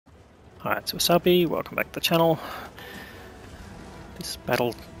Hi, it's Wasabi, welcome back to the channel. This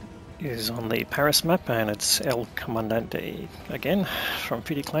battle is on the Paris map and it's El Comandante again from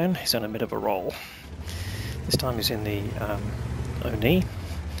Fidi Clan. He's on a bit of a roll. This time he's in the Oni,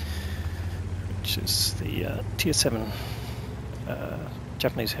 which is the tier 7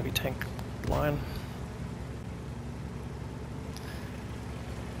 Japanese heavy tank line.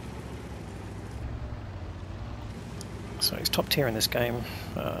 So he's top tier in this game.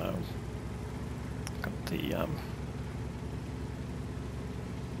 Got the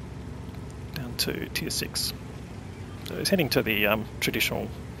down to tier 6. So he's heading to the traditional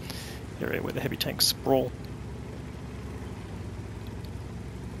area where the heavy tanks sprawl.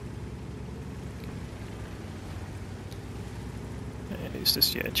 And he's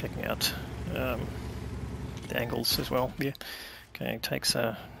just checking out the angles as well. Yeah. Okay, takes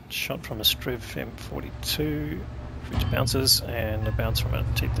a shot from a Striv M42. Which bounces, and a bounce from a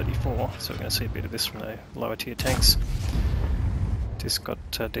T-34, so we're going to see a bit of this from the lower tier tanks. This got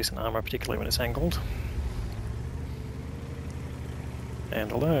decent armour, particularly when it's angled.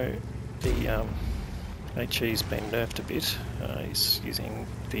 And although the HE's been nerfed a bit, he's using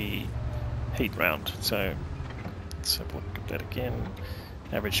the heat round, so let's have a look at that again.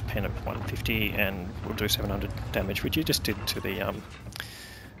 Average pen of 150 and we'll do 700 damage, which you just did to the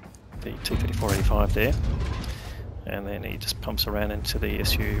T-34-85 there. And then he just pumps around into the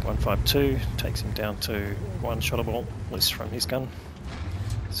SU-152, takes him down to one shottable, at least from his gun.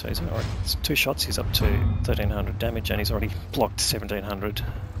 So he's alright, it's 2 shots, he's up to 1300 damage, and he's already blocked 1700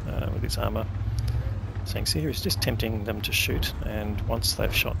 with his armour. So you can see here he's just tempting them to shoot, and once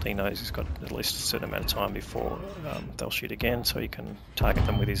they've shot, he knows he's got at least a certain amount of time before they'll shoot again, so he can target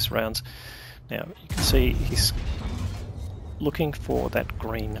them with his rounds. Now you can see he's looking for that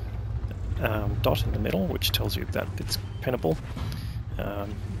green dot in the middle, which tells you that it's pennable. A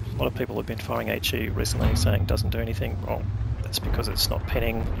lot of people have been firing HE recently saying it doesn't do anything. Well, that's because it's not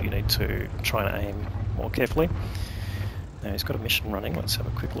penning. You need to try and aim more carefully. Now he's got a mission running. Let's have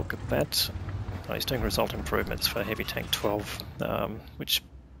a quick look at that. He's doing result improvements for Heavy Tank 12, which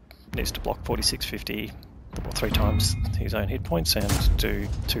needs to block 4650 or 3 times his own hit points and do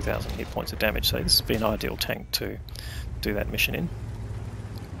 2000 hit points of damage. So this would be an ideal tank to do that mission in.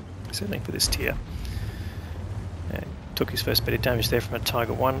 Certainly for this tier. And took his first bit of damage there from a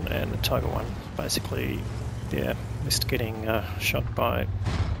Tiger 1, and the Tiger 1 basically missed getting shot by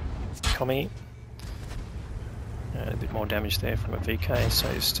Commie. A bit more damage there from a VK, so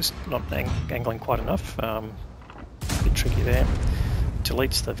he's just not angling quite enough. A bit tricky there.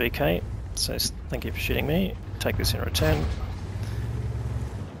 Deletes the VK, says thank you for shooting me, take this in return.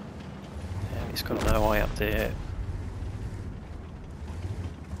 And he's got an OI up there,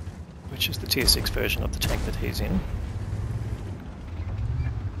 which is the tier 6 version of the tank that he's in.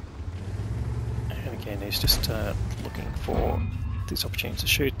 And again, he's just looking for this opportunity to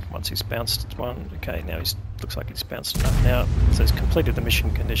shoot once he's bounced one. Okay, now he looks like he's bounced enough now. So he's completed the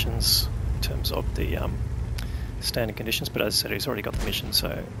mission conditions in terms of the standard conditions, but as I said, he's already got the mission,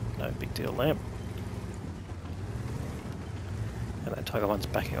 so no big deal there. And that Tiger 1's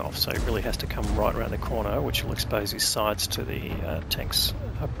backing off, so he really has to come right around the corner, which will expose his sides to the tanks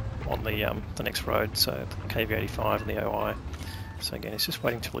up on the next road, so the KV-85 and the OI. So again, he's just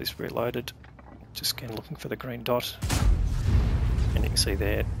waiting till he's reloaded. Just again looking for the green dot, and you can see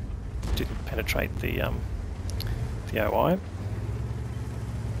there didn't penetrate the OI.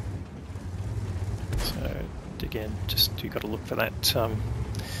 So again, just you've got to look for that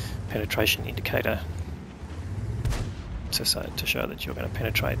penetration indicator to show that you're going to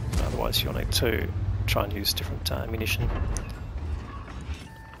penetrate. Otherwise, you'll need to try and use different ammunition.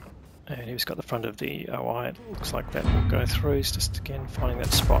 And he's got the front of the OI, it looks like that will go through. He's just again finding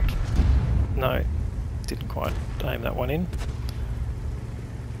that spot. No, didn't quite aim that one in.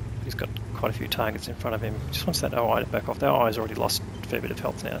 He's got quite a few targets in front of him. Just wants that OI to back off. The OI's already lost a fair bit of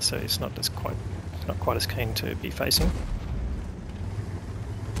health now, so he's not quite as keen to be facing.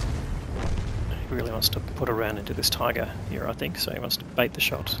 He really wants to put a round into this Tiger here, I think, so he wants to bait the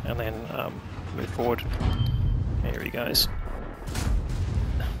shot and then move forward. Here he goes.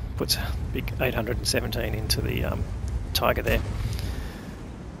 Puts a big 817 into the Tiger there.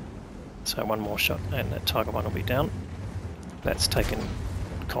 So one more shot and that Tiger 1 will be down. That's taken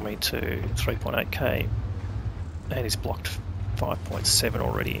Commie to 3.8k and he's blocked 5.7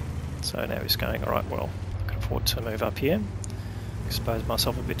 already. So now he's going, alright, well, I can afford to move up here, expose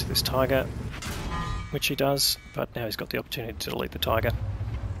myself a bit to this Tiger, which he does, but now he's got the opportunity to delete the Tiger.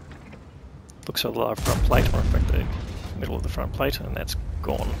 Looks at the lower front plate, or in fact the middle of the front plate, and that's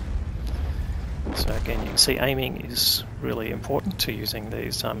gone. So again, you can see aiming is really important to using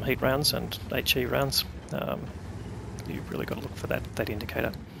these heat rounds and HE rounds. You've really got to look for that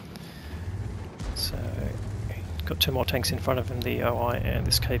indicator. So got two more tanks in front of him, the OI and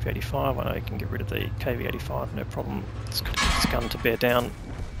this KV-85. I know you can get rid of the KV-85, no problem. It's got to get its gun to bear down,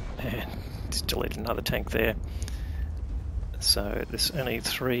 and it's deleted another tank there. So there's only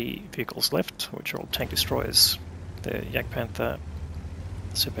 3 vehicles left, which are all tank destroyers. The Jagdpanther,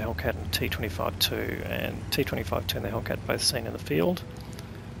 Super Hellcat and T-25.2, and T-25.2 and the Hellcat both seen in the field,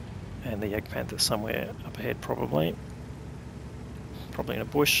 and the Jagdpanther somewhere up ahead probably in a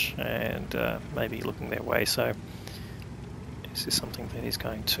bush, and maybe looking their way. So is this something that he's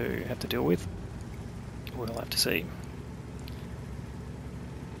going to have to deal with? We'll have to see.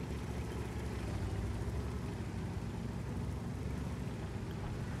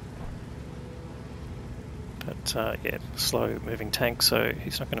 But yeah, slow moving tank, so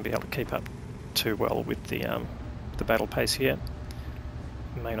he's not going to be able to keep up too well with the battle pace here.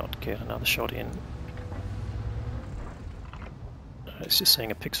 May not get another shot in. It's just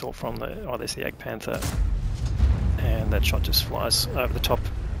seeing a pixel from the, oh, there's the Jagdpanther, and that shot just flies over the top.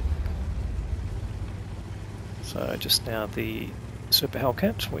 So just now the Super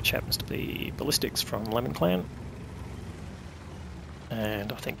Hellcat, which happens to be ballistics from Lemon Clan,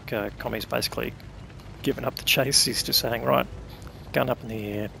 and I think Commie's basically given up the chase. He's just saying, right, gun up in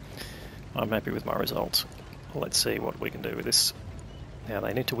the air, I'm happy with my results. Let's see what we can do with this. Now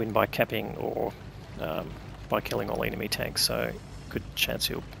they need to win by capping or by killing all enemy tanks, so good chance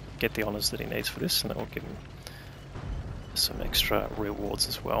he'll get the honours that he needs for this, and that will give him some extra rewards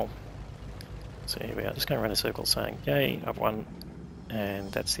as well. So here we are, just going around a circle saying, yay, I've won, and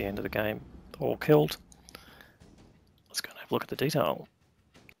that's the end of the game, all killed. Let's go and have a look at the detail.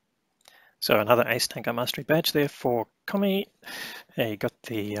 So another Ace Tanker Mastery badge there for Commie. You got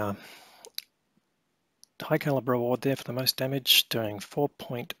the high caliber award there for the most damage, doing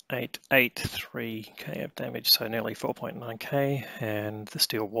 4.883k of damage, so nearly 4.9k, and the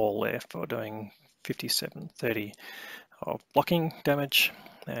steel wall there for doing 5730 of blocking damage.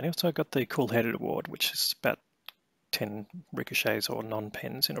 And he also got the cool-headed award, which is about 10 ricochets or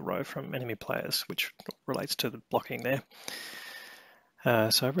non-pens in a row from enemy players, which relates to the blocking there.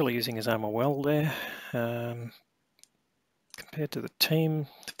 So really using his armor well there. Compared to the team,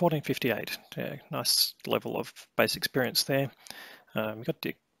 1458, yeah, nice level of base experience there. We got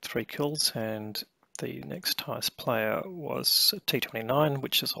 3 kills, and the next highest player was T-29,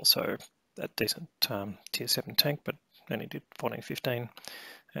 which is also a decent tier 7 tank, but only did 1415,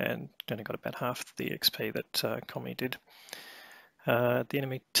 and only got about half the XP that Commie did. The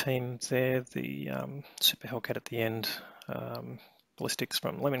enemy team there, the Super Hellcat at the end, ballistics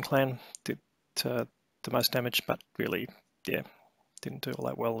from Lemon Clan did the most damage, but really, yeah, didn't do all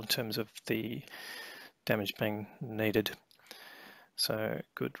that well in terms of the damage being needed. So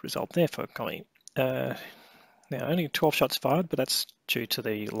good result there for Commie. Now only 12 shots fired, but that's due to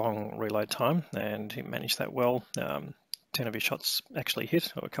the long reload time, and he managed that well. 10 of his shots actually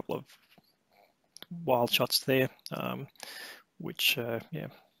hit, or a couple of wild shots there, which yeah,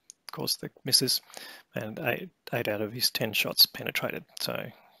 caused the misses, and 8 out of his 10 shots penetrated, so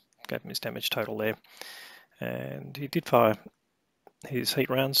gave him his damage total there. And he did fire his heat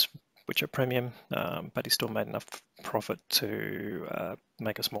rounds, which are premium, but he still made enough profit to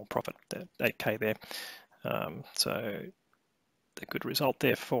make a small profit, 8k there. So a good result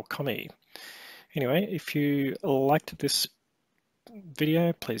there for Commie. Anyway, if you liked this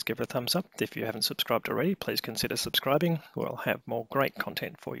video, please give it a thumbs up. If you haven't subscribed already, please consider subscribing. We'll have more great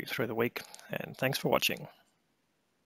content for you through the week, and thanks for watching.